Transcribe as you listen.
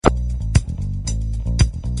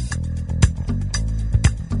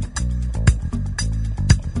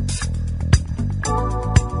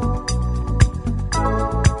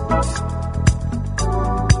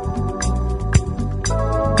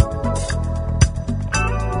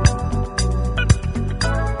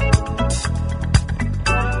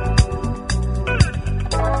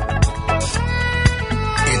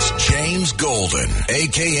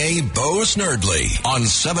a.k.a. Bo Snerdley, on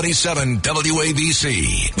 77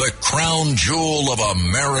 WABC, the crown jewel of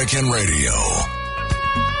American radio.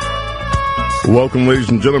 Welcome, ladies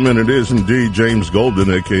and gentlemen. It is indeed James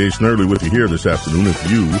Golden, a.k.a. Snerdley, with you here this afternoon.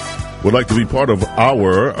 If you would like to be part of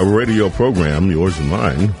our radio program, yours and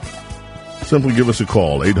mine, simply give us a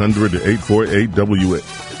call,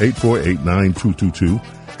 800-848-9222,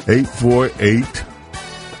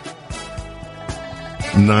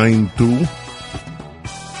 848-9222.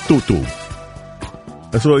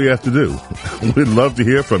 That's all you have to do. We'd love to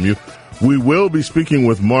hear from you. We will be speaking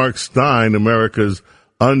with Mark Steyn, America's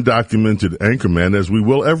undocumented anchorman, as we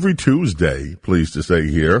will every Tuesday, pleased to say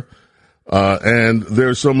here. And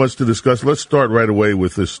there's so much to discuss. Let's start right away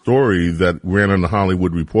with this story that ran on the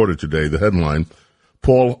Hollywood Reporter today. The headline,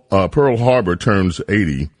 Pearl Harbor turns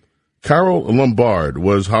 80. Carole Lombard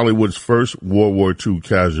was Hollywood's first World War II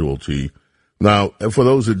casualty. Now, for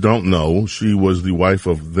those that don't know, she was the wife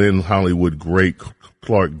of then Hollywood great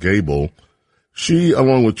Clark Gable. She,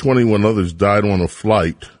 along with 21 others, died on a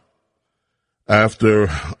flight after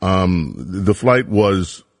the flight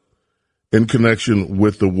was in connection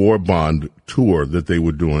with the war bond tour that they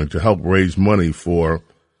were doing to help raise money for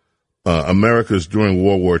America's during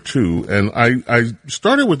World War II. And I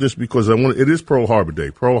started with this because it is Pearl Harbor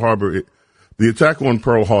Day. The attack on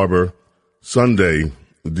Pearl Harbor, Sunday,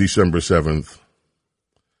 December 7th,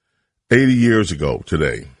 80 years ago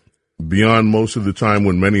today. Beyond most of the time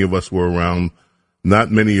when many of us were around,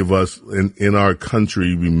 not many of us in our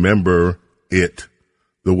country remember it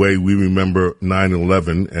the way we remember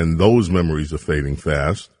 9/11, and those memories are fading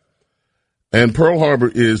fast. And Pearl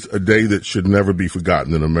Harbor is a day that should never be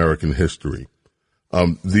forgotten in American history.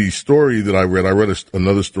 The story that I read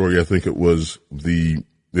another story. I think it was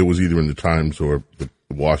either in the Times or the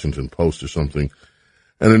Washington Post or something.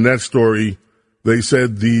 And in that story, they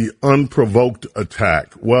said the unprovoked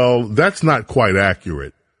attack. Well, that's not quite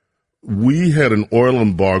accurate. We had an oil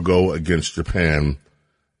embargo against Japan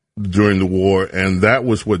during the war, and that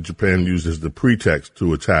was what Japan used as the pretext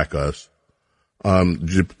to attack us.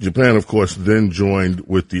 Japan, of course, then joined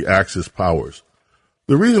with the Axis powers.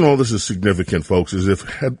 The reason all this is significant, folks, is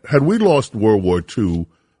had we lost World War II,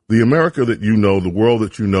 the America that you know, the world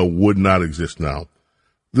that you know, would not exist now.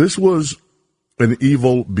 This was an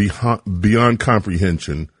evil beyond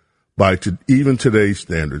comprehension by even today's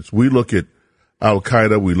standards. We look at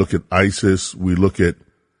Al-Qaeda, we look at ISIS, we look at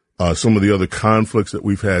some of the other conflicts that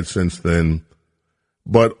we've had since then.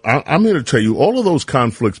 But I'm here to tell you, all of those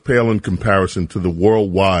conflicts pale in comparison to the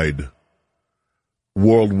worldwide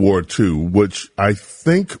World War II, which I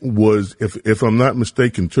think was, if I'm not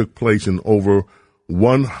mistaken, took place in over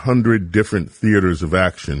 100 different theaters of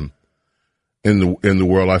action in the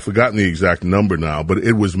world. I've forgotten the exact number now, but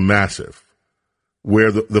it was massive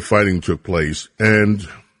where the fighting took place. And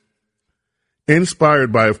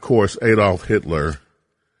inspired by, of course, Adolf Hitler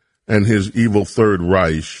and his evil Third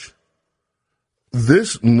Reich,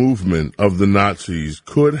 this movement of the Nazis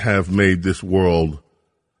could have made this world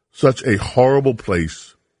such a horrible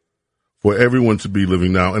place for everyone to be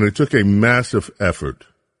living now. And it took a massive effort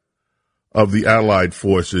of the Allied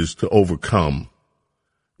forces to overcome.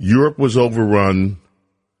 Europe was overrun.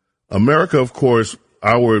 America, of course,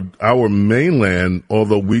 our mainland,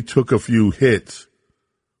 although we took a few hits,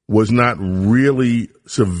 was not really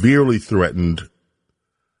severely threatened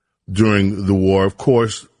during the war. Of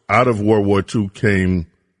course, out of World War II came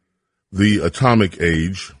the atomic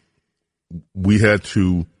age. We had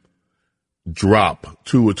to drop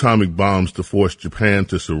 2 atomic bombs to force Japan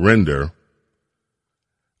to surrender.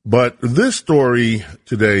 But this story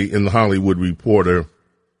today in the Hollywood Reporter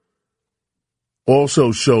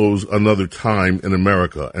also shows another time in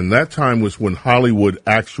America, and that time was when Hollywood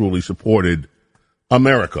actually supported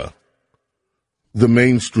America, the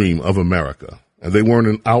mainstream of America, and they weren't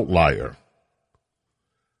an outlier.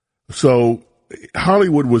 So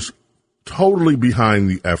Hollywood was totally behind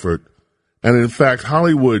the effort, and in fact,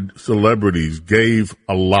 Hollywood celebrities gave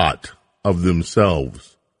a lot of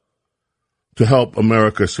themselves to help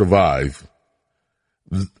America survive.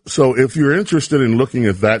 So if you're interested in looking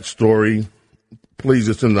at that story, please,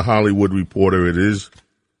 it's in the Hollywood Reporter. It is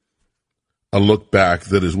a look back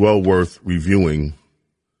that is well worth reviewing.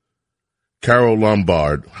 Carole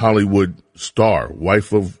Lombard, Hollywood star,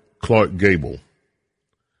 wife of Clark Gable,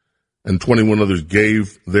 and 21 others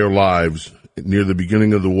gave their lives near the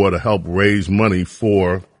beginning of the war to help raise money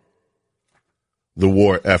for the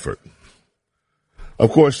war effort.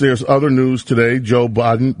 Of course, there's other news today. Joe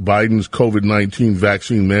Biden's COVID-19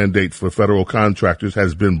 vaccine mandate for federal contractors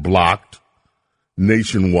has been blocked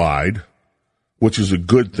nationwide, which is a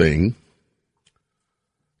good thing.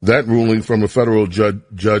 That ruling from a federal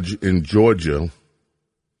judge in Georgia,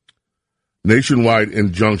 nationwide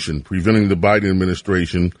injunction preventing the Biden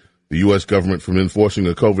administration, the U.S. government, from enforcing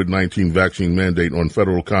a COVID-19 vaccine mandate on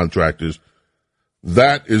federal contractors.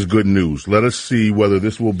 That is good news. Let us see whether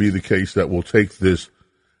this will be the case that will take this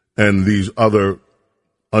and these other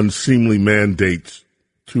unseemly mandates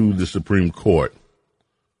to the Supreme Court.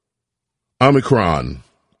 Omicron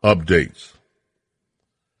updates.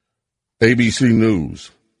 ABC News.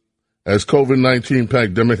 As COVID-19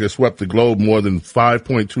 pandemic has swept the globe, more than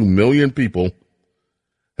 5.2 million people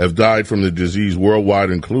have died from the disease worldwide,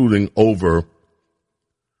 including over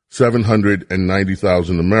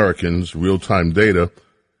 790,000 Americans, real-time data.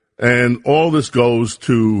 And all this goes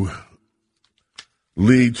to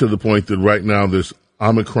lead to the point that right now this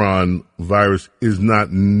Omicron virus is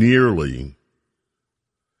not nearly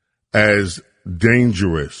as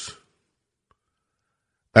dangerous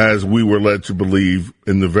as we were led to believe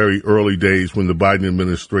in the very early days when the Biden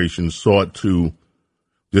administration sought to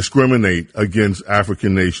discriminate against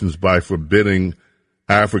African nations by forbidding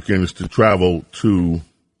Africans to travel to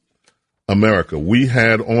America. We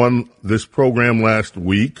had on this program last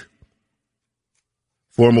week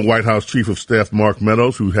former White House Chief of Staff Mark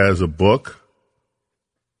Meadows, who has a book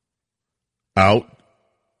out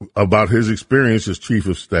about his experience as Chief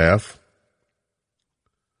of Staff.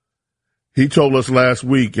 He told us last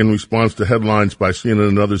week in response to headlines by CNN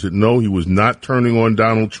and others that no, he was not turning on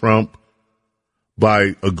Donald Trump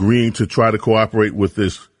by agreeing to try to cooperate with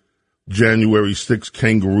this January 6th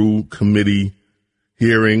Kangaroo Committee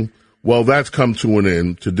hearing. Well, that's come to an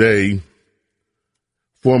end. Today,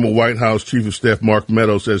 former White House Chief of Staff Mark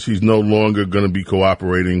Meadows says he's no longer going to be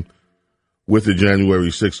cooperating with the January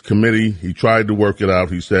 6th committee. He tried to work it out.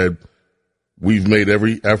 He said, we've made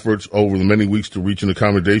every effort over the many weeks to reach an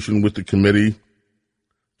accommodation with the committee.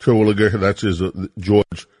 Terwilliger, that's his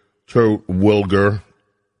George Terwilliger,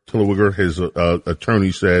 his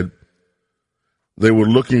attorney said they were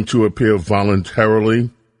looking to appear voluntarily.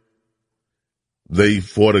 They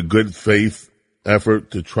fought a good faith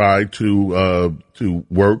effort to try to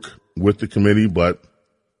work with the committee, but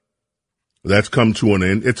that's come to an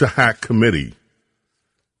end. It's a hack committee.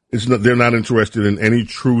 They're not interested in any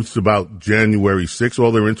truths about January 6th.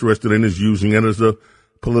 All they're interested in is using it as a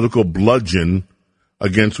political bludgeon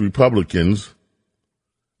against Republicans.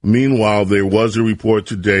 Meanwhile, there was a report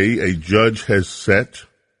today. A judge has set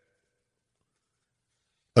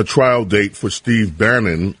a trial date for Steve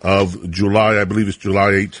Bannon of July, I believe it's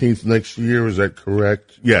July 18th next year. Is that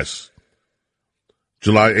correct? Yes.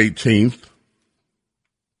 July 18th.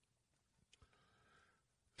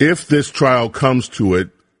 If this trial comes to it,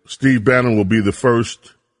 Steve Bannon will be the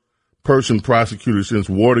first person prosecuted since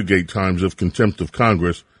Watergate times of contempt of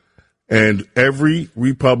Congress. And every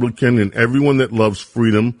Republican and everyone that loves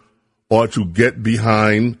freedom ought to get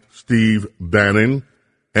behind Steve Bannon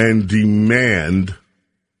and demand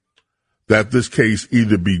that this case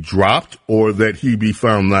either be dropped or that he be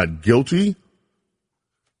found not guilty.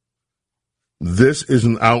 This is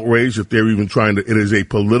an outrage that they're even trying to, it is a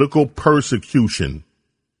political persecution.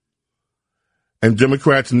 And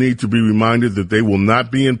Democrats need to be reminded that they will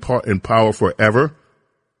not be in power forever.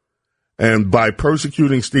 And by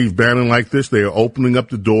persecuting Steve Bannon like this, they are opening up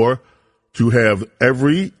the door to have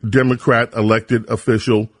every Democrat elected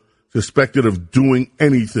official suspected of doing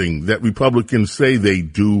anything that Republicans say they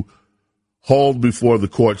do hauled before the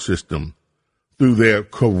court system through their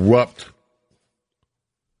corrupt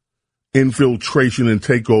infiltration and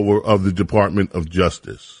takeover of the Department of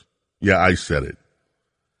Justice. Yeah, I said it.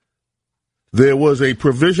 There was a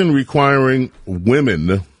provision requiring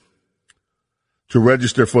women to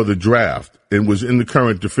register for the draft. It was in the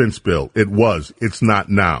current defense bill. It was. It's not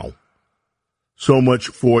now. So much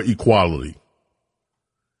for equality.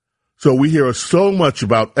 So we hear so much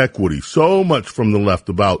about equity, so much from the left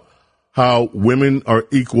about how women are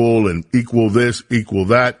equal and equal this, equal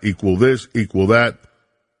that, equal this, equal that.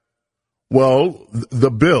 Well,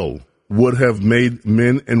 the bill would have made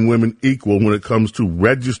men and women equal when it comes to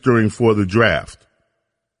registering for the draft.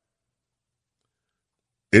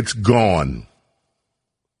 It's gone.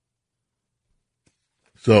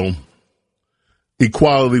 So,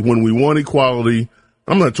 equality, when we want equality,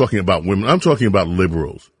 I'm not talking about women, I'm talking about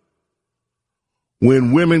liberals.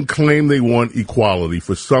 When women claim they want equality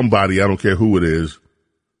for somebody, I don't care who it is,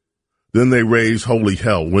 then they raise holy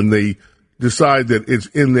hell. When they decide that it's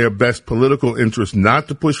in their best political interest not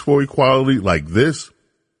to push for equality like this,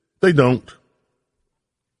 they don't.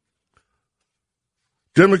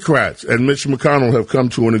 Democrats and Mitch McConnell have come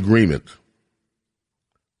to an agreement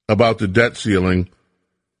about the debt ceiling,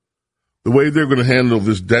 The way they're going to handle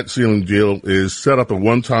this debt ceiling deal is set up a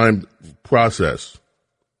one-time process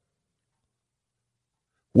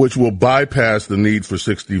which will bypass the need for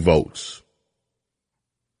 60 votes.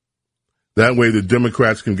 That way the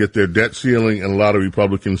Democrats can get their debt ceiling and a lot of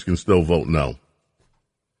Republicans can still vote no.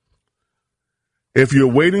 If you're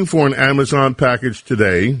waiting for an Amazon package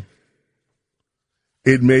today,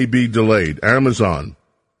 it may be delayed. Amazon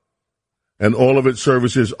and all of its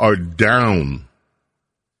services are down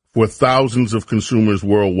for thousands of consumers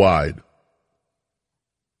worldwide.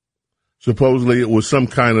 Supposedly it was some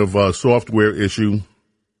kind of software issue.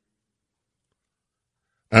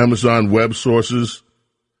 Amazon Web Sources,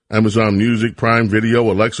 Amazon Music, Prime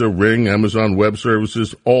Video, Alexa, Ring, Amazon Web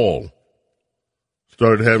Services, all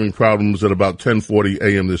started having problems at about 10:40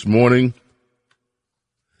 a.m. this morning.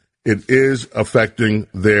 It is affecting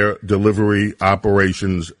their delivery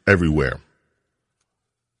operations everywhere.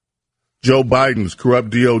 Joe Biden's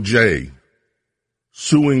corrupt DOJ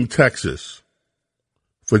suing Texas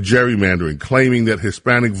for gerrymandering, claiming that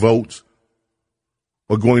Hispanic votes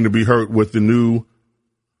are going to be hurt with the new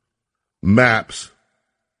maps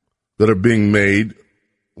that are being made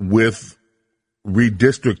with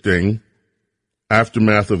redistricting,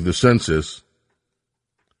 aftermath of the census.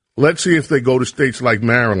 Let's see if they go to states like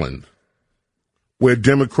Maryland, where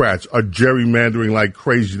Democrats are gerrymandering like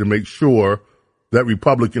crazy to make sure that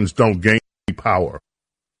Republicans don't gain power.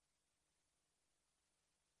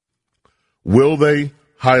 Will they?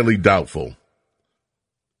 Highly doubtful.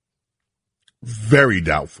 Very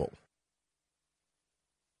doubtful.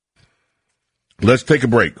 Let's take a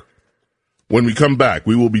break. When we come back,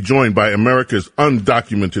 we will be joined by America's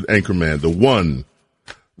undocumented anchorman, the one,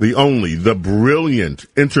 the only, the brilliant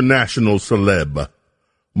international celeb,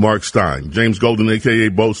 Mark Steyn. James Golden, a.k.a.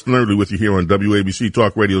 Bo Snerdley, with you here on WABC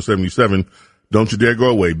Talk Radio 77. Don't you dare go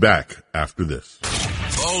away. Back after this.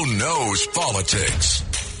 Bo knows politics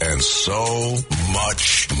and so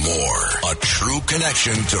much more. A true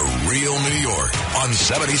connection to real New York on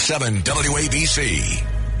 77 WABC.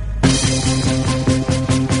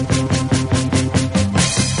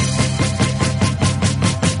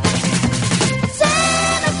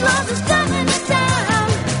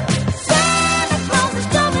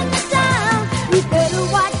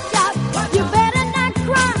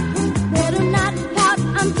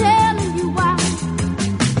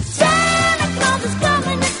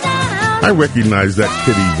 I recognize that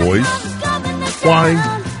kitty voice.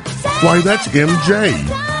 Why, that's MJ.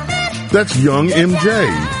 That's young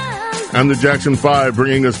MJ. I'm the Jackson 5,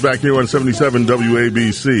 bringing us back here on 77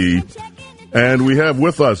 WABC. And we have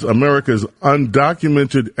with us America's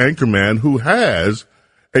undocumented anchorman who has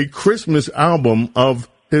a Christmas album of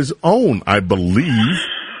his own, I believe.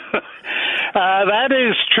 That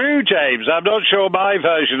is true, James. I'm not sure my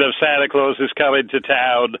version of Santa Claus is Coming to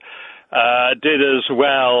Town did as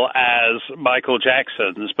well as Michael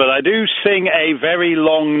Jackson's, but I do sing a very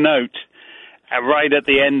long note right at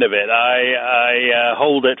the end of it. I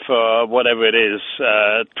hold it for whatever it is,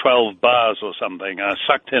 12 bars or something. I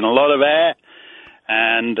sucked in a lot of air,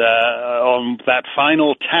 and on that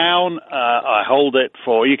final town, I hold it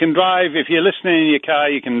for, you can drive, if you're listening in your car,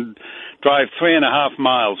 you can drive 3.5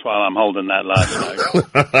 miles while I'm holding that last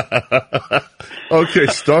note. Okay,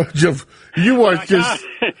 Starge, you are just...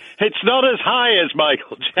 It's not as high as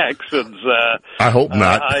Michael Jackson's. I hope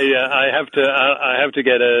not. I have to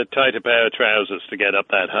get a tighter pair of trousers to get up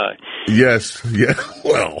that high. Yes, yeah,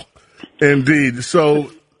 well, indeed.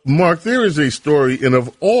 So, Mark, there is a story, and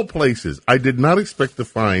of all places, I did not expect to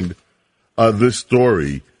find this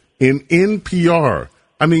story in NPR.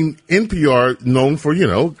 I mean, NPR known for,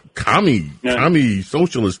 commie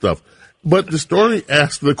socialist stuff. But the story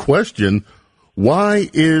asked the question, why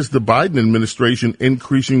is the Biden administration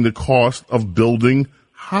increasing the cost of building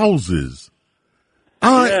houses?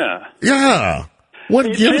 Yeah. What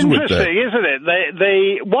gives with that? It's interesting, isn't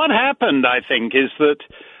it? What happened, I think, is that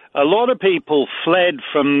a lot of people fled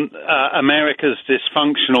from America's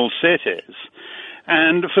dysfunctional cities.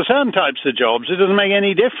 And for certain types of jobs, it doesn't make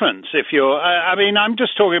any difference. If you're, I'm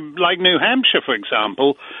just talking like New Hampshire, for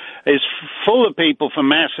example, is full of people from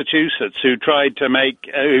Massachusetts who decided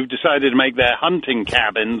to make their hunting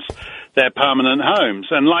cabins their permanent homes.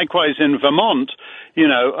 And likewise in Vermont,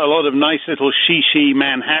 a lot of nice little shishi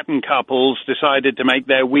Manhattan couples decided to make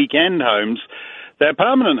their weekend homes their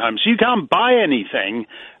permanent homes. You can't buy anything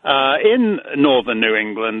in northern New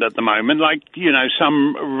England at the moment, like,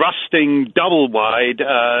 some rusting double-wide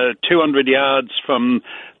 200 yards from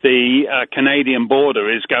the Canadian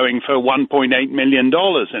border is going for $1.8 million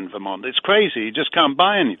in Vermont. It's crazy. You just can't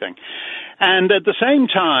buy anything. And at the same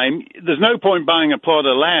time, there's no point buying a plot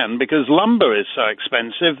of land because lumber is so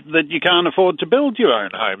expensive that you can't afford to build your own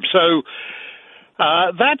home. So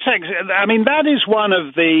that is one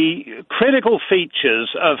of the critical features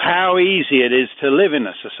of how easy it is to live in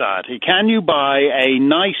a society. Can you buy a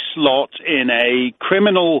nice lot in a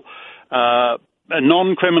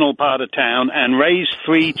non-criminal part of town and raise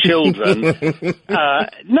 3 children?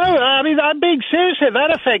 No, I mean, I'm being serious here. That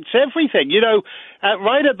affects everything. You know,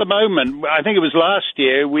 right at the moment, I think it was last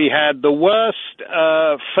year, we had the worst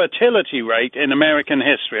fertility rate in American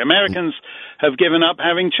history. Americans have given up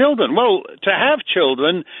having children. Well, to have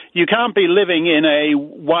children, you can't be living in a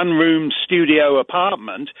one-room studio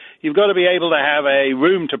apartment. You've got to be able to have a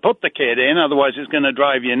room to put the kid in, otherwise it's going to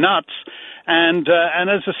drive you nuts. And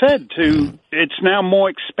as I said, it's now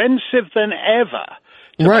more expensive than ever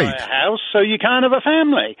to buy a house, so you can't have a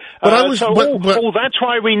family. But that's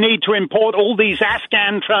why we need to import all these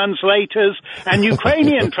Afghan translators and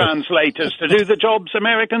Ukrainian translators to do the jobs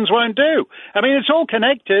Americans won't do. I mean, it's all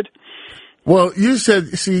connected. Well, you said,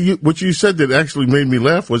 what you said that actually made me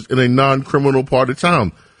laugh was in a non-criminal part of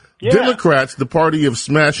town. Yeah. Democrats, the party of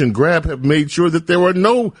smash and grab, have made sure that there are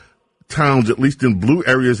no towns, at least in blue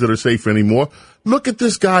areas, that are safe anymore. Look at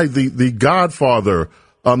this guy, the Godfather,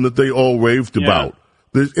 that they all raved about.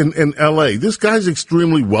 In L.A. This guy's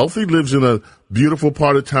extremely wealthy, lives in a beautiful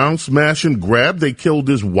part of town, smash and grab. They killed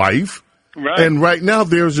his wife. Right. And right now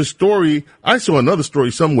there's a story. I saw another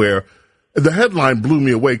story somewhere. The headline blew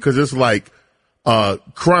me away because it's like,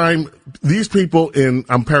 crime. These people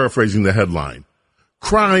I'm paraphrasing the headline.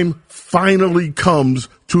 Crime finally comes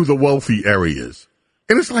to the wealthy areas.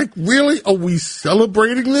 And it's like, really? Are we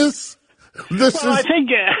celebrating this? I think,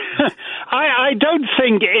 I don't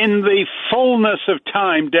think in the fullness of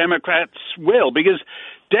time Democrats will, because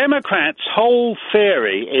Democrats' whole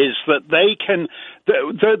theory is that they can,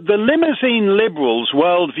 the limousine liberal's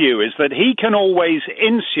worldview is that he can always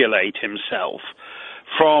insulate himself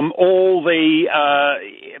from all the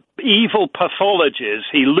evil pathologies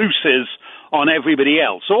he looses on everybody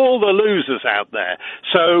else, all the losers out there.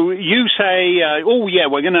 So you say,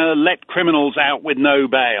 we're going to let criminals out with no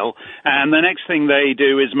bail, and the next thing they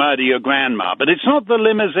do is murder your grandma. But it's not the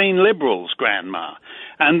limousine liberals' grandma.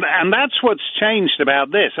 And that's what's changed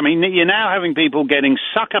about this. I mean, you're now having people getting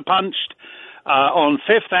sucker punched on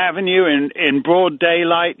Fifth Avenue in broad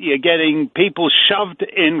daylight. You're getting people shoved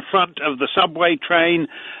in front of the subway train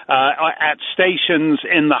at stations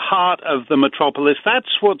in the heart of the metropolis.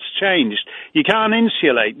 That's what's changed. You can't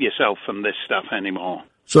insulate yourself from this stuff anymore.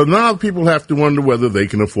 So now people have to wonder whether they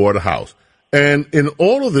can afford a house. And in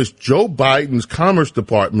all of this, Joe Biden's Commerce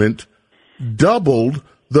Department doubled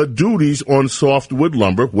the duties on softwood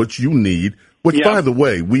lumber, which you need, which, by the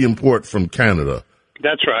way, we import from Canada.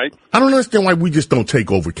 That's right. I don't understand why we just don't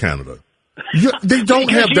take over Canada. They don't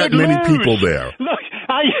have that many people there. Look,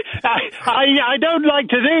 I don't like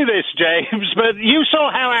to do this, James, but you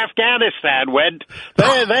saw how Afghanistan went.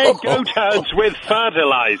 They're goat herds with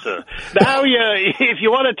fertilizer. Now, if you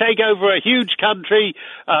want to take over a huge country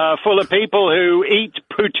full of people who eat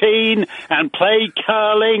poutine and play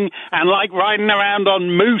curling and like riding around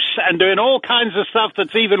on moose and doing all kinds of stuff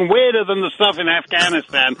that's even weirder than the stuff in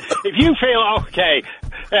Afghanistan, if you feel,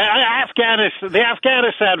 the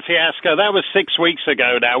Afghanistan fiasco, that was 6 weeks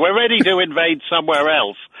ago now. We're ready to invade somewhere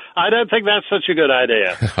else. I don't think that's such a good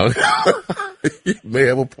idea. You may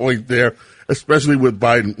have a point there, especially with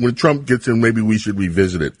Biden. When Trump gets in, maybe we should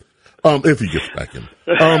revisit it, if he gets back in.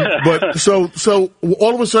 But so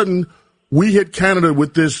all of a sudden, we hit Canada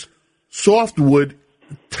with this softwood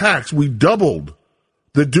tax. We doubled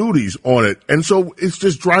the duties on it. And so it's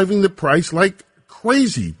just driving the price like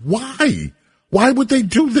crazy. Why? Why would they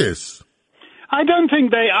do this? I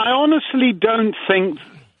honestly don't think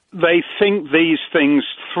they think these things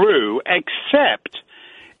through, except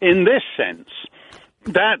in this sense,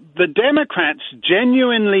 that the Democrats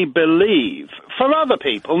genuinely believe, for other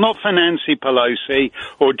people, not for Nancy Pelosi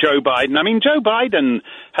or Joe Biden. I mean, Joe Biden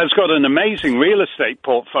has got an amazing real estate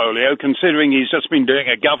portfolio, considering he's just been doing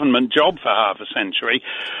a government job for half a century.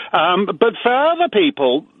 But for other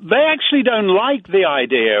people, they actually don't like the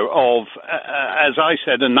idea of, as I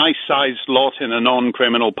said, a nice-sized lot in a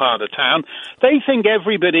non-criminal part of town. They think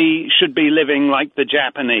everybody should be living like the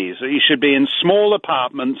Japanese. You should be in small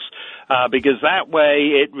apartments, because that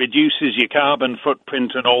way it reduces your carbon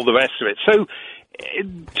footprint and all the rest of it. So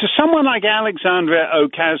to someone like Alexandria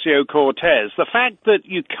Ocasio-Cortez, the fact that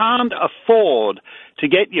you can't afford to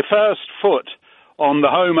get your first foot on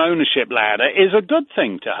the home ownership ladder is a good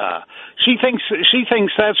thing to her. She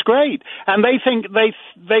thinks that's great, and they think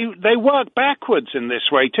they work backwards in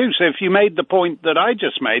this way too. So if you made the point that I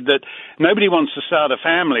just made, that nobody wants to start a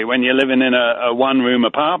family when you're living in a one-room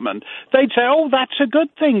apartment, they'd say, "Oh, that's a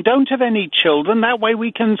good thing. Don't have any children. That way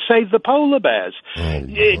we can save the polar bears."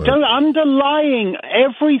 Underlying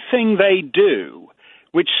everything they do,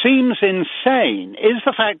 which seems insane, is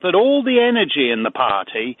the fact that all the energy in the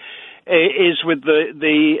party is with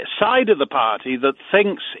the side of the party that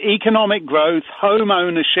thinks economic growth, home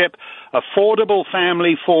ownership, affordable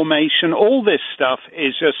family formation, all this stuff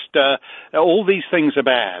is just, all these things are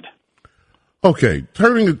bad. Okay,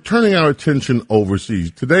 turning our attention overseas.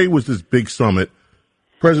 Today was this big summit.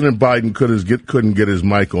 President Biden couldn't get his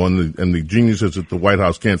mic on, and the geniuses at the White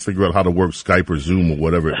House can't figure out how to work Skype or Zoom or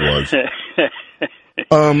whatever it was.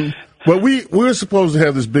 But we're supposed to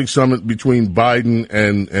have this big summit between Biden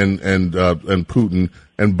and Putin,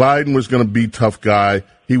 and Biden was going to be tough guy.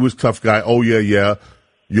 He was tough guy. Oh yeah.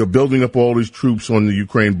 You're building up all these troops on the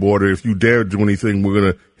Ukraine border. If you dare do anything, we're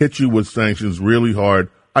going to hit you with sanctions really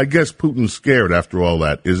hard. I guess Putin's scared after all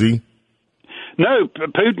that, is he? No,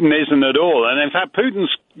 Putin isn't at all, and in fact,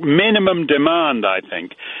 Putin's minimum demand, I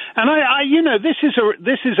think, and this is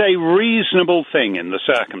a reasonable thing in the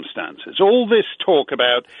circumstances. All this talk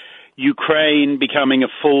about Ukraine becoming a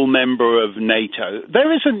full member of NATO,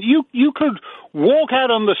 there isn't. You could walk out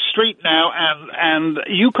on the street now, and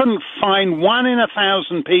you couldn't find 1 in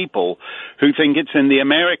 1,000 people who think it's in the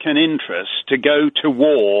American interest to go to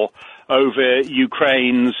war over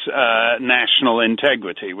Ukraine's national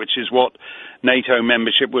integrity, which is what NATO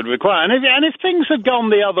membership would require. And if things had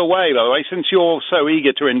gone the other way, by the way, since you're so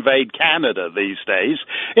eager to invade Canada these days,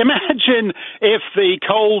 imagine if the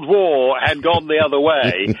Cold War had gone the other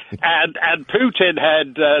way and Putin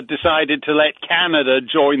had decided to let Canada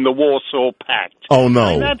join the Warsaw Pact. Oh, no.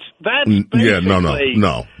 I mean, that's basically... Yeah,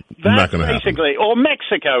 no. That's basically, or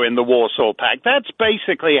Mexico in the Warsaw Pact. That's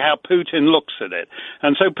basically how Putin looks at it.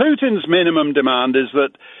 And so Putin's minimum demand is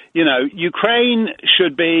that, Ukraine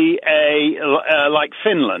should be like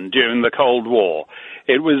Finland during the Cold War.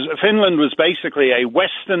 Finland was basically a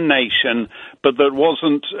Western nation, but that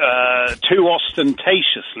wasn't too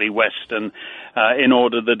ostentatiously Western in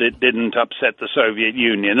order that it didn't upset the Soviet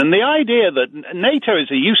Union. And the idea that NATO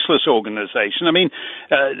is a useless organization, I mean,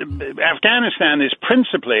 Afghanistan is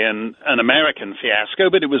principally an American fiasco,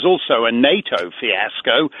 but it was also a NATO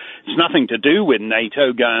fiasco. It's nothing to do with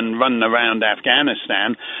NATO going running around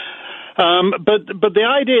Afghanistan. But the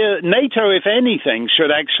idea, NATO, if anything,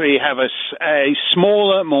 should actually have a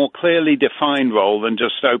smaller, more clearly defined role than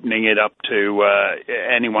just opening it up to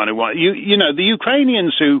anyone who wants. The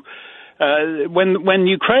Ukrainians who, when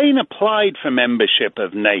Ukraine applied for membership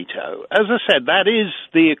of NATO, as I said, that is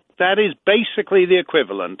basically the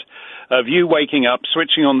equivalent of you waking up,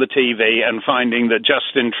 switching on the TV, and finding that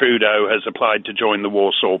Justin Trudeau has applied to join the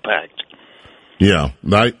Warsaw Pact. Yeah,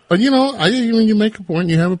 you make a point.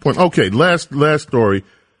 You have a point. Okay, last story.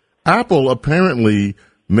 Apple apparently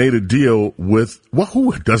made a deal with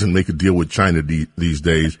who doesn't make a deal with China these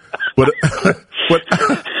days? But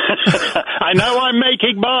I know I'm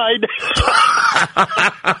making mine.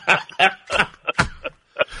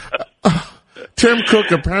 Tim Cook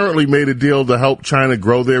apparently made a deal to help China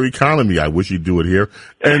grow their economy. I wish he'd do it here.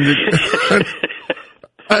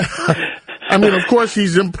 I mean, of course,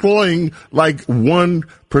 he's employing like 1%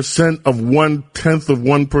 of 1/10 of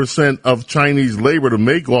 1% of Chinese labor to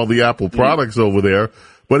make all the Apple products over there.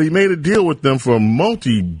 But he made a deal with them for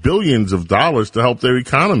multi-billions of dollars to help their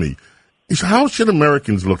economy. How should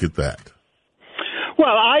Americans look at that?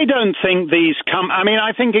 Well, I don't think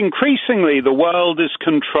I think increasingly the world is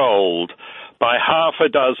controlled by half a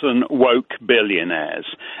dozen woke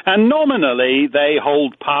billionaires. And nominally, they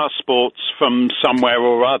hold passports from somewhere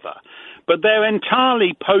or other. But they're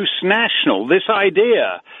entirely post-national. This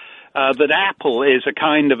idea that Apple is a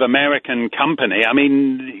kind of American company, I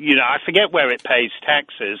mean, I forget where it pays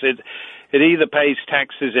taxes. It either pays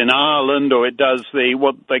taxes in Ireland or it does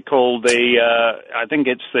what they call I think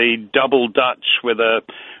it's the double Dutch with a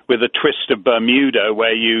twist of Bermuda,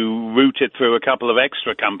 where you route it through a couple of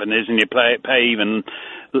extra companies and you pay even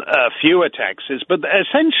fewer taxes. But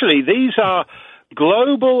essentially, these are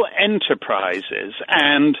global enterprises,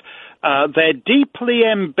 and they're deeply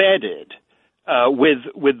embedded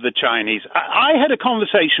with the Chinese. I had a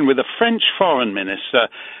conversation with a French foreign minister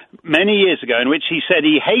many years ago in which he said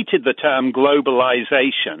he hated the term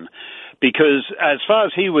globalization because as far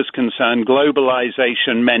as he was concerned,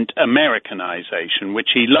 globalization meant Americanization,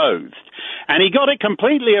 which he loathed. And he got it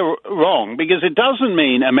completely wrong, because it doesn't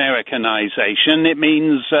mean Americanization, it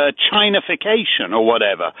means Chinification or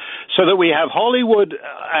whatever. So that we have Hollywood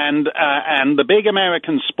and the big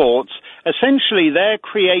American sports, essentially they're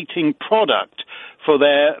creating product for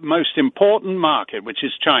their most important market, which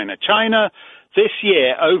is China. China this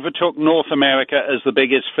year overtook North America as the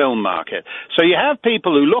biggest film market. So you have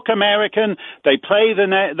people who look American, they play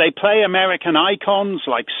American icons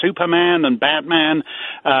like Superman and Batman,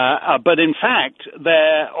 but in fact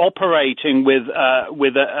they're operating with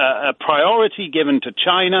a priority given to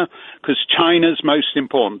China, because China's most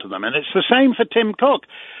important to them. And it's the same for Tim Cook.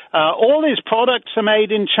 All his products are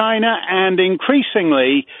made in China, and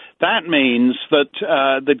increasingly that means that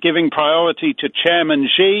giving priority to Chairman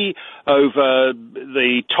Xi over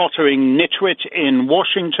the tottering nitwit in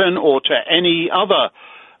Washington or to any other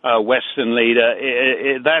Western leader,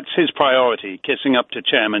 that's his priority, kissing up to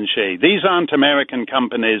Chairman Xi. These aren't American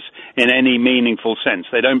companies in any meaningful sense.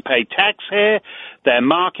 They don't pay tax here. Their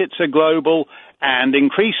markets are global. And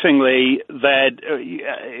increasingly,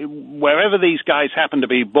 wherever these guys happen to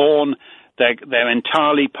be born, they're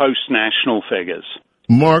entirely post-national figures.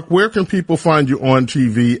 Mark, where can people find you on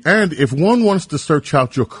TV? And if one wants to search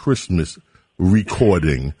out your Christmas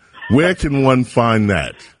recording, where can one find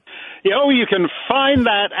that? You can find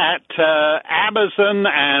that at Amazon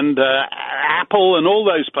and Apple and all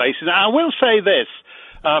those places. I will say this,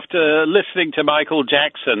 after listening to Michael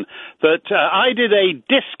Jackson, that I did a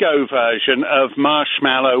disco version of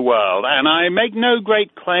Marshmallow World, and I make no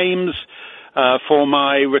great claims for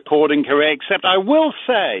my recording career, except I will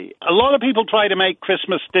say a lot of people try to make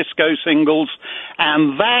Christmas disco singles,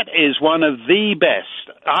 and that is one of the best.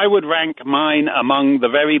 I would rank mine among the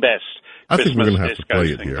very best Christmas disco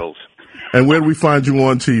singles. And where do we find you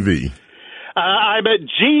on TV? I'm at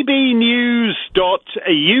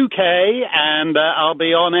gbnews.uk, and I'll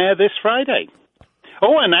be on air this Friday.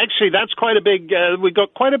 Oh, and actually, that's quite a big. We've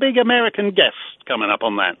got quite a big American guest coming up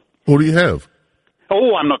on that. What do you have?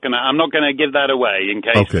 Oh, I'm not gonna give that away in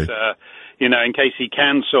case in case he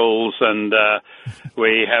cancels and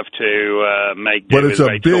we have to make. But it's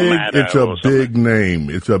a big name.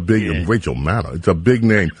 It's a big Rachel Maddow. It's a big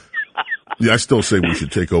name. Yeah, I still say we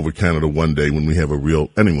should take over Canada one day when we have a real.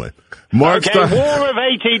 Anyway, Mark Stein. War of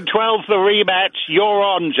 1812, the rematch. You're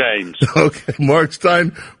on, James. Okay, Mark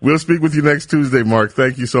Stein. We'll speak with you next Tuesday, Mark.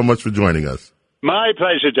 Thank you so much for joining us. My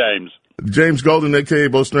pleasure, James. James Golden, a.k.a.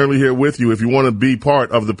 Bo Snerdley, here with you. If you want to be part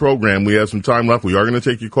of the program, we have some time left. We are going to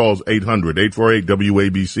take your calls,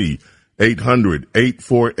 800-848-WABC,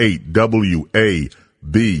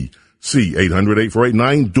 800-848-WABC,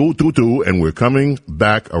 800-848-9222, and we're coming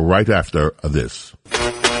back right after this.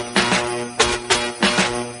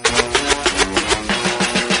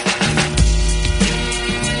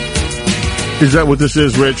 Is that what this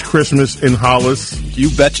is, Rich? Christmas in Hollis?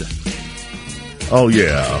 You betcha. Oh,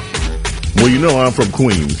 yeah. Well, you know I'm from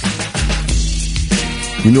Queens.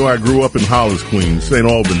 You know I grew up in Hollis, Queens, St.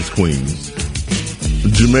 Albans, Queens,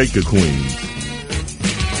 Jamaica, Queens.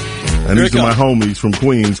 And these are my homies from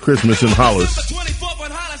Queens, Christmas in Hollis. When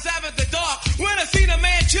I seen a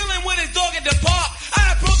man chilling with his dog at the park,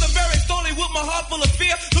 I approached him very slowly with my heart full of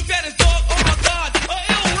fear. Looked at his dog, oh my God, a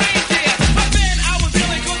ill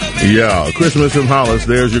reindeer. Yeah, Christmas in Hollis.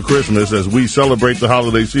 There's your Christmas as we celebrate the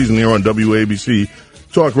holiday season here on WABC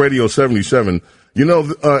Talk Radio 77. You know,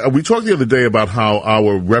 we talked the other day about how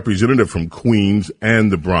our representative from Queens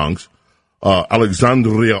and the Bronx,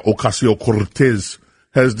 Alexandria Ocasio-Cortez,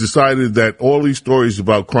 has decided that all these stories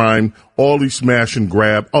about crime, all these smash and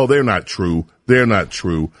grab, they're not true. They're not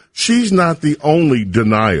true. She's not the only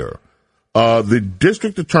denier. The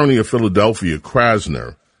district attorney of Philadelphia, Larry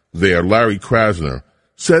Krasner,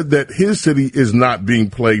 said that his city is not being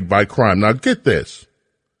plagued by crime. Now, get this.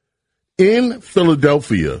 In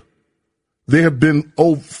Philadelphia, there have been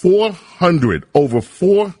over 400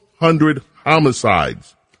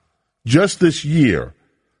 homicides just this year.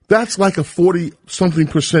 That's like a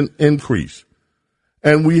 40-something% increase.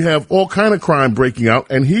 And we have all kind of crime breaking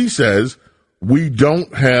out. And he says we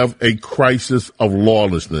don't have a crisis of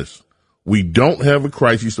lawlessness. We don't have a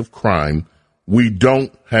crisis of crime. We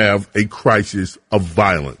don't have a crisis of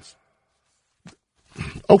violence.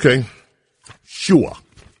 Okay, sure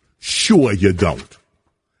you don't.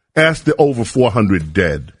 Ask the over 400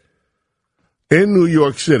 dead. In New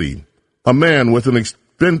York City, a man with an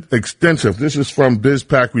extensive, this is from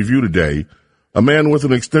BizPac Review today, a man with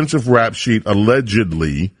an extensive rap sheet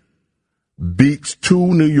allegedly beats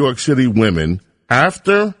 2 New York City women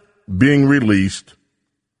after being released.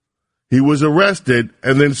 He was arrested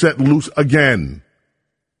and then set loose again.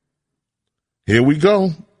 Here we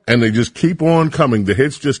go. And they just keep on coming. The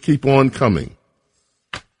hits just keep on coming.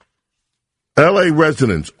 L.A.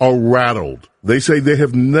 residents are rattled. They say they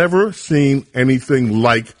have never seen anything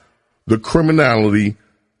like the criminality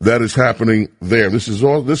that is happening there. This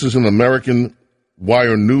is an American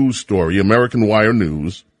Wire News story, American Wire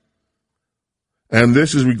News. And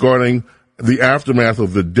this is regarding the aftermath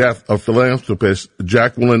of the death of philanthropist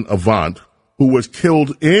Jacqueline Avant, who was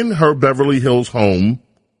killed in her Beverly Hills home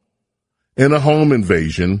in a home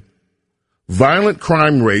invasion. Violent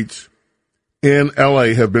crime rates in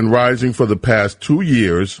L.A. have been rising for the past 2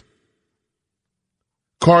 years.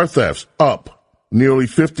 Car thefts up nearly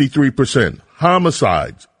 53%.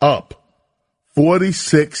 Homicides up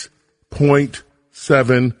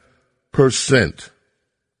 46.7%.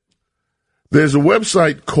 There's a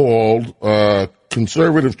website called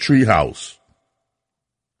Conservative Treehouse.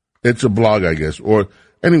 It's a blog, I guess. Or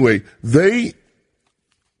anyway, they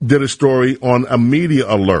did a story on a media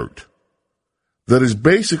alert that is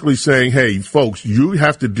basically saying, hey, folks, you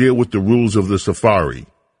have to deal with the rules of the safari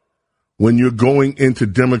when you're going into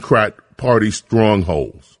Democrat Party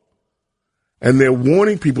strongholds. And they're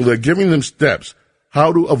warning people, they're giving them steps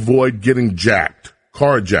how to avoid getting jacked,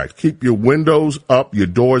 carjacked. Keep your windows up, your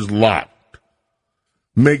doors locked.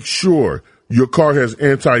 Make sure your car has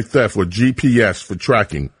anti-theft or GPS for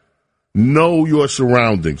tracking. Know your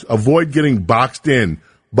surroundings. Avoid getting boxed in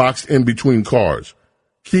between cars.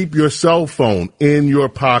 Keep your cell phone in your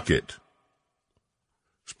pocket.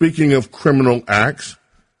 Speaking of criminal acts,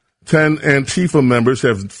 10 Antifa members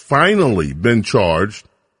have finally been charged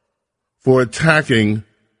for attacking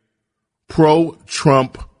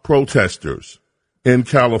pro-Trump protesters in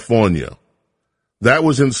California. That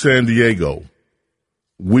was in San Diego.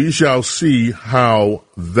 We shall see how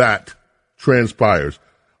that transpires.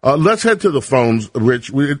 Let's head to the phones,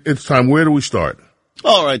 Rich. It's time. Where do we start?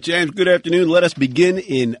 All right, James, good afternoon. Let us begin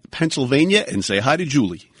in Pennsylvania and say hi to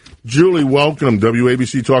Julie. Julie, welcome.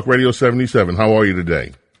 WABC Talk Radio 77. How are you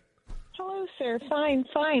today? Hello, sir. Fine.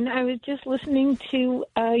 I was just listening to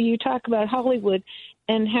you talk about Hollywood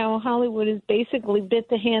and how Hollywood has basically bit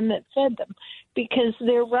the hand that fed them, because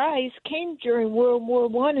their rise came during World War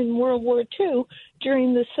I and World War II,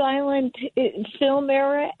 during the silent film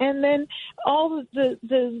era, and then all the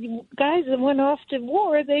guys that went off to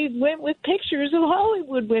war, they went with pictures of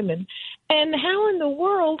Hollywood women. And how in the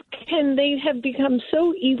world can they have become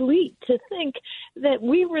so elite to think that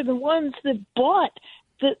we were the ones that bought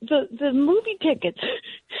the movie tickets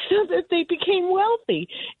so that they became wealthy?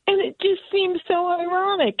 And it just seems so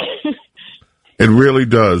ironic. It really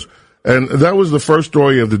does. And that was the first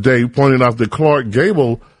story of the day, pointing out that Clark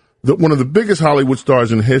Gable, one of the biggest Hollywood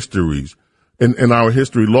stars in our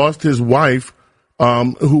history, lost his wife,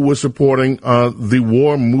 who was supporting the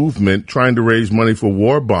war movement, trying to raise money for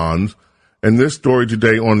war bonds. And this story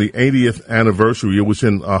today on the 80th anniversary, it was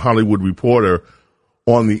in Hollywood Reporter,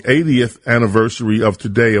 on the 80th anniversary of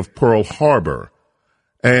today of Pearl Harbor.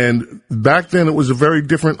 And back then it was a very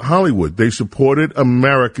different Hollywood. They supported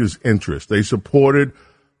America's interests. They supported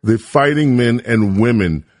the fighting men and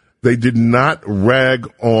women. They did not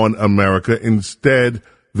rag on America. Instead,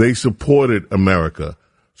 they supported America.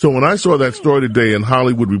 So when I saw that story today in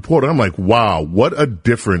Hollywood Reporter, I'm like, wow, what a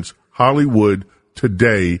difference Hollywood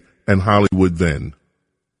today and Hollywood then.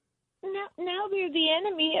 Now they're the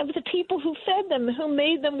enemy of the people who fed them, who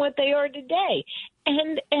made them what they are today.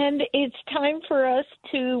 And it's time for us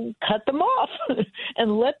to cut them off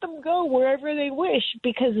and let them go wherever they wish,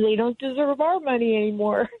 because they don't deserve our money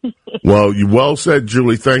anymore. Well, you well said,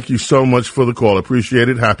 Julie. Thank you so much for the call. Appreciate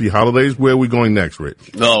it. Happy holidays. Where are we going next,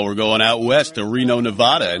 Rich? Oh, we're going out west to Reno,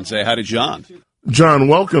 Nevada, and say hi to John. John,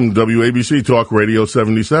 welcome. WABC Talk Radio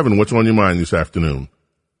 77. What's on your mind this afternoon?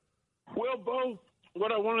 Well, Bo,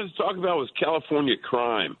 what I wanted to talk about was California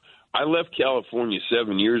crime. I left California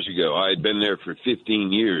 7 years ago. I had been there for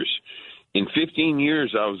 15 years. In 15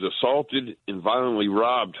 years, I was assaulted and violently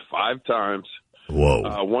robbed 5 times.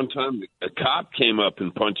 Whoa. One time, a cop came up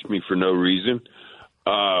and punched me for no reason.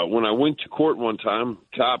 When I went to court one time,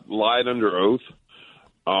 cop lied under oath.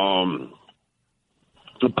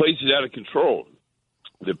 The place is out of control.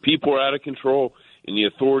 The people are out of control, and the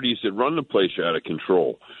authorities that run the place are out of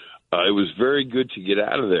control. It was very good to get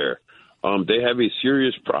out of there. They have a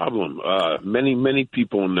serious problem. Many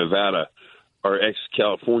people in Nevada are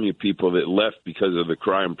ex-California people that left because of the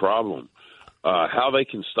crime problem. How they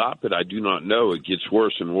can stop it, I do not know. It gets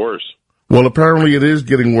worse and worse. Well, apparently it is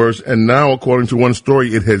getting worse, and now, according to one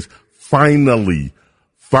story, it has finally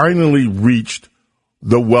reached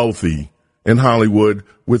the wealthy in Hollywood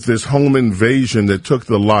with this home invasion that took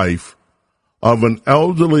the life of an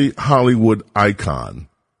elderly Hollywood icon,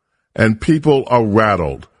 and people are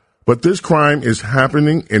rattled. But this crime is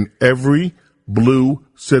happening in every blue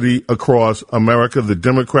city across America. The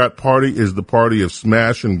Democrat Party is the party of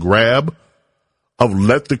smash and grab, of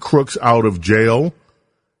let the crooks out of jail,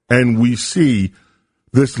 and we see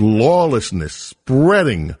this lawlessness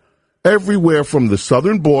spreading everywhere from the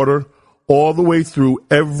southern border all the way through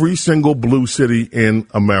every single blue city in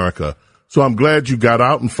America. So I'm glad you got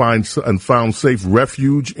out and found safe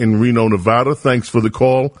refuge in Reno, Nevada. Thanks for the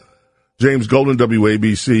call. James Golden,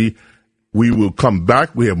 WABC. We will come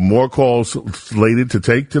back. We have more calls slated to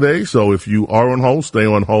take today. So if you are on hold, stay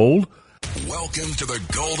on hold. Welcome to the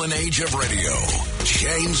golden age of radio.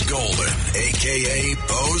 James Golden, a.k.a.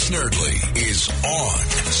 Bose Nerdly, is on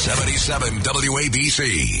 77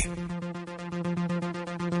 WABC.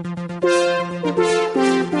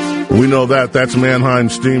 We know that. That's Mannheim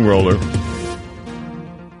Steamroller.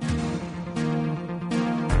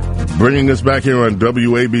 Bringing us back here on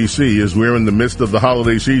WABC as we're in the midst of the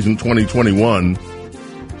holiday season 2021.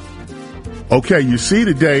 Okay, you see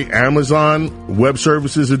today Amazon Web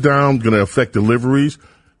Services are down, going to affect deliveries.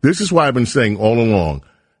 This is why I've been saying all along,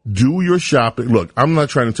 do your shopping. Look, I'm not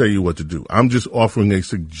trying to tell you what to do. I'm just offering a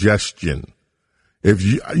suggestion.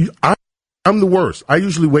 I'm the worst. I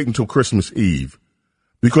usually wait until Christmas Eve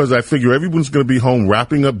because I figure everyone's going to be home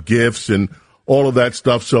wrapping up gifts and all of that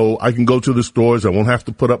stuff, so I can go to the stores. I won't have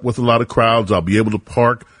to put up with a lot of crowds. I'll be able to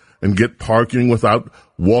park and get parking without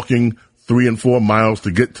walking 3 and 4 miles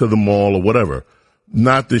to get to the mall or whatever.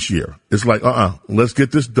 Not this year. It's like, let's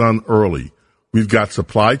get this done early. We've got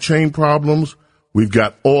supply chain problems. We've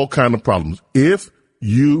got all kind of problems. If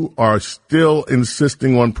you are still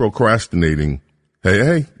insisting on procrastinating,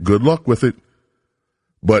 hey, good luck with it.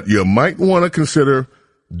 But you might want to consider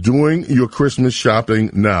doing your Christmas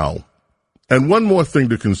shopping now. And one more thing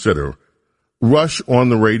to consider, Rush on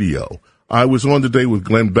the radio. I was on today with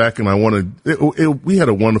Glenn Beck, and we had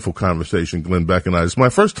a wonderful conversation, Glenn Beck and I. It's my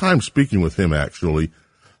first time speaking with him, actually.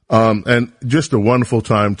 And just a wonderful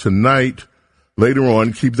time tonight. Later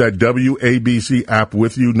on, keep that WABC app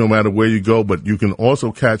with you no matter where you go, but you can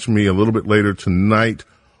also catch me a little bit later tonight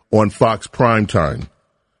on Fox Primetime,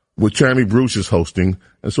 which Tammy Bruce is hosting,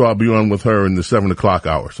 and so I'll be on with her in the 7 o'clock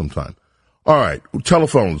hour sometime. All right,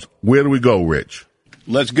 telephones. Where do we go, Rich?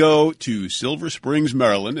 Let's go to Silver Springs,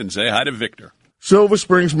 Maryland, and say hi to Victor. Silver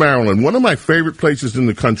Springs, Maryland, one of my favorite places in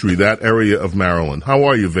the country, that area of Maryland. How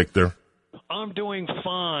are you, Victor? I'm doing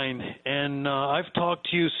fine, and I've talked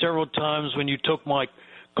to you several times when you took my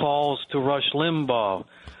calls to Rush Limbaugh.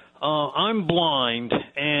 I'm blind,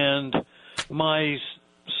 and my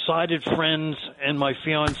sighted friends and my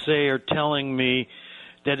fiancée are telling me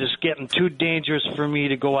that it's getting too dangerous for me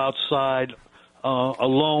to go outside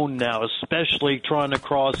alone now, especially trying to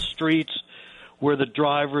cross streets where the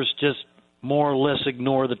drivers just more or less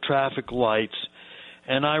ignore the traffic lights.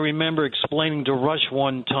 And I remember explaining to Rush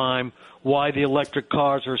one time why the electric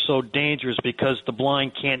cars are so dangerous, because the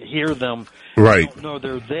blind can't hear them. Right. They don't know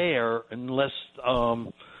they're there unless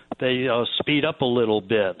they speed up a little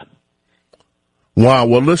bit. Wow.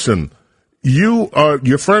 Well, listen.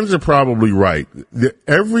 Your friends are probably right.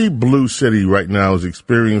 Every blue city right now is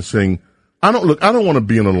experiencing, I don't want to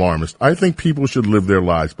be an alarmist. I think people should live their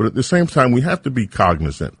lives, but at the same time, we have to be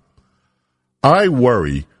cognizant. I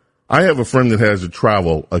worry. I have a friend that has to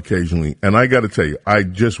travel occasionally, and I got to tell you, I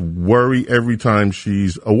just worry every time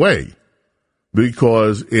she's away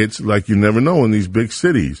because it's like you never know in these big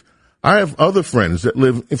cities. I have other friends that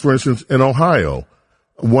live, for instance, in Ohio.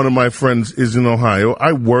 One of my friends is in Ohio.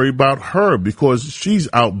 I worry about her because she's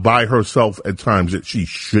out by herself at times that she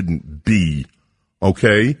shouldn't be.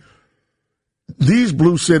 Okay? These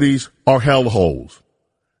blue cities are hellholes.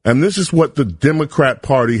 And this is what the Democrat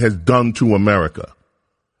Party has done to America.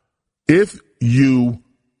 If you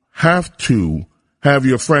have to have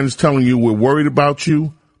your friends telling you we're worried about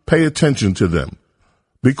you, pay attention to them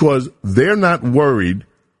because they're not worried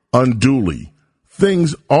unduly.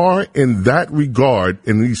 Things are, in that regard,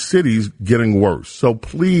 in these cities, getting worse. So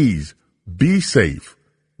please, be safe.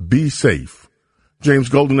 Be safe. James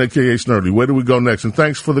Golden, a.k.a. Snerdly. Where do we go next? And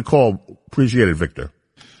thanks for the call. Appreciate it, Victor.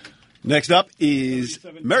 Next up is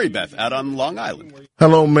Mary Beth out on Long Island.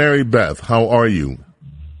 Hello, Mary Beth. How are you?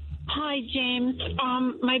 Hi, James.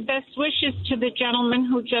 My best wishes to the gentleman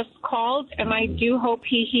who just called, and I do hope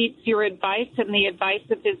he heeds your advice and the advice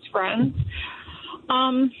of his friends.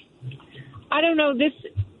 I don't know, this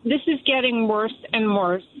is getting worse and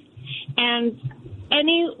worse, and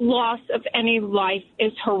any loss of any life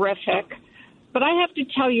is horrific. But I have to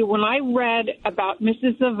tell you, when I read about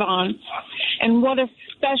Mrs. Avant and what a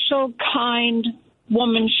special, kind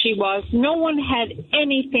woman she was. No one had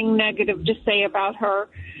anything negative to say about her.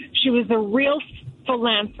 She was a real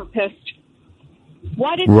philanthropist.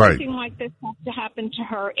 Why did something like this have to happen to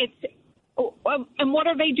her? And what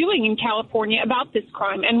are they doing in California about this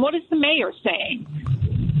crime? And what is the mayor saying?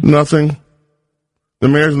 Nothing. The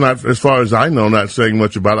mayor's not, as far as I know, not saying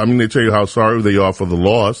much about it. I mean, they tell you how sorry they are for the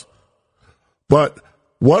loss. But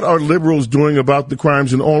what are liberals doing about the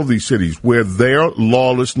crimes in all of these cities where their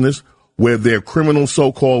lawlessness, where their criminal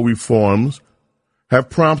so-called reforms have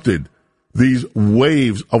prompted these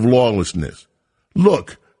waves of lawlessness?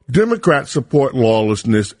 Look, Democrats support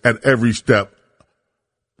lawlessness at every step.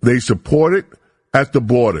 They support it at the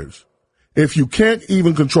borders. If you can't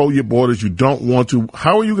even control your borders, you don't want to,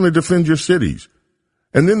 how are you going to defend your cities?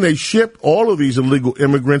 And then they ship all of these illegal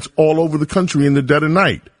immigrants all over the country in the dead of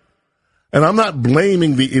night. And I'm not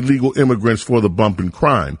blaming the illegal immigrants for the bump in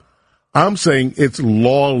crime. I'm saying it's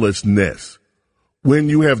lawlessness. When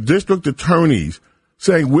you have district attorneys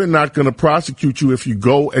saying we're not going to prosecute you if you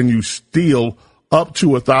go and you steal up to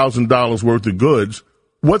 $1,000 worth of goods,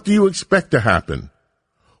 what do you expect to happen?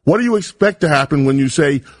 What do you expect to happen when you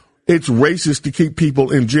say it's racist to keep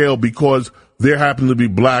people in jail because they happen to be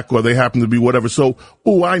black or they happen to be whatever? So,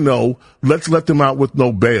 I know, let's let them out with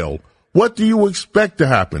no bail. What do you expect to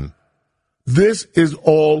happen? This is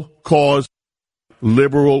all caused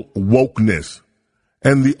liberal wokeness.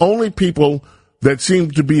 And the only people that seem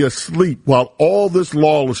to be asleep while all this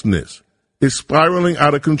lawlessness is spiraling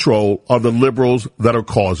out of control are the liberals that are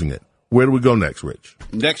causing it. Where do we go next, Rich?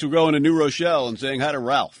 Next, we're going to New Rochelle and saying hi to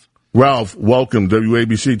Ralph. Ralph, welcome.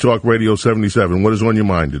 WABC Talk Radio 77. What is on your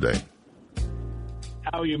mind today?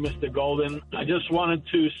 How are you, Mr. Golden? I just wanted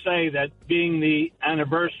to say that being the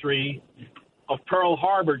anniversary of Pearl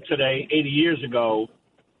Harbor today, 80 years ago,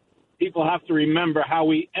 people have to remember how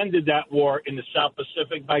we ended that war in the South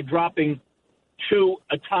Pacific by dropping 2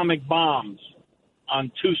 atomic bombs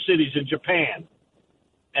on 2 cities in Japan.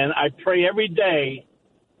 And I pray every day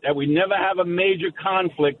that we never have a major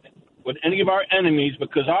conflict with any of our enemies,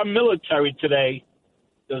 because our military today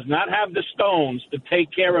does not have the stones to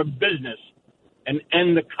take care of business and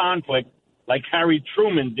end the conflict like Harry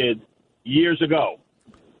Truman did years ago.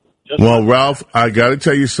 Well, Ralph, I got to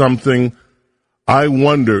tell you something. I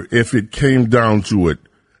wonder if it came down to it.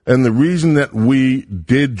 And the reason that we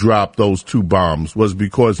did drop those 2 bombs was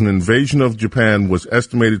because an invasion of Japan was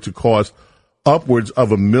estimated to cost upwards of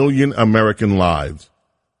 1 million American lives.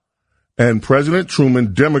 And President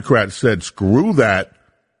Truman, Democrats, said, screw that,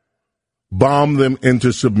 bomb them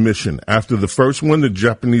into submission. After the first one, the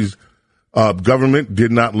Japanese government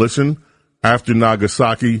did not listen. After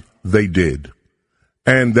Nagasaki, they did.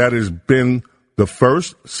 And that has been the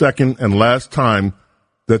first, second, and last time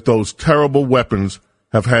that those terrible weapons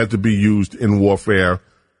have had to be used in warfare.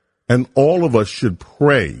 And all of us should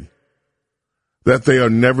pray that they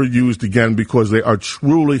are never used again, because they are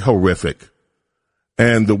truly horrific.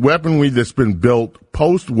 And the weaponry that's been built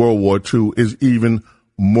post-World War II is even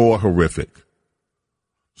more horrific.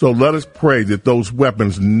 So let us pray that those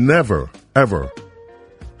weapons never, ever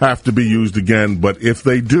have to be used again. But if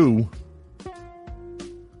they do,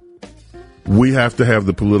 we have to have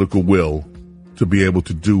the political will to be able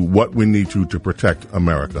to do what we need to protect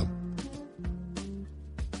America.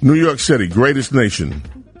 New York City, greatest nation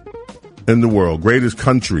in the world, greatest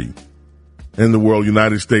country in the world,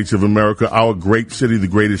 United States of America, our great city, the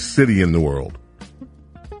greatest city in the world.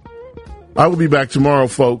 I will be back tomorrow,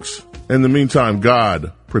 folks. In the meantime,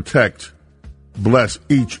 God protect, bless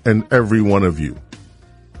each and every one of you.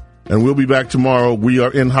 And we'll be back tomorrow. We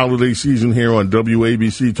are in holiday season here on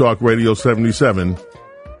WABC Talk Radio 77.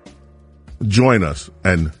 Join us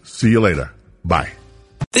and see you later. Bye.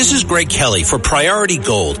 This is Greg Kelly for Priority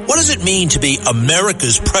Gold. What does it mean to be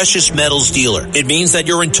America's precious metals dealer? It means that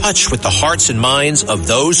you're in touch with the hearts and minds of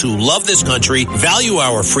those who love this country, value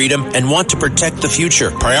our freedom, and want to protect the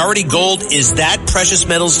future. Priority Gold is that precious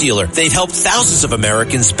metals dealer. They've helped thousands of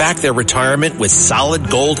Americans back their retirement with solid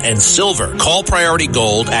gold and silver. Call Priority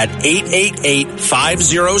Gold at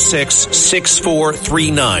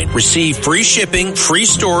 888-506-6439. Receive free shipping, free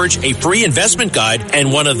storage, a free investment guide,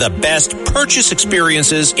 and one of the best purchase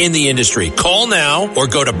experiences in the industry. Call now or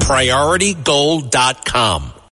go to PriorityGold.com.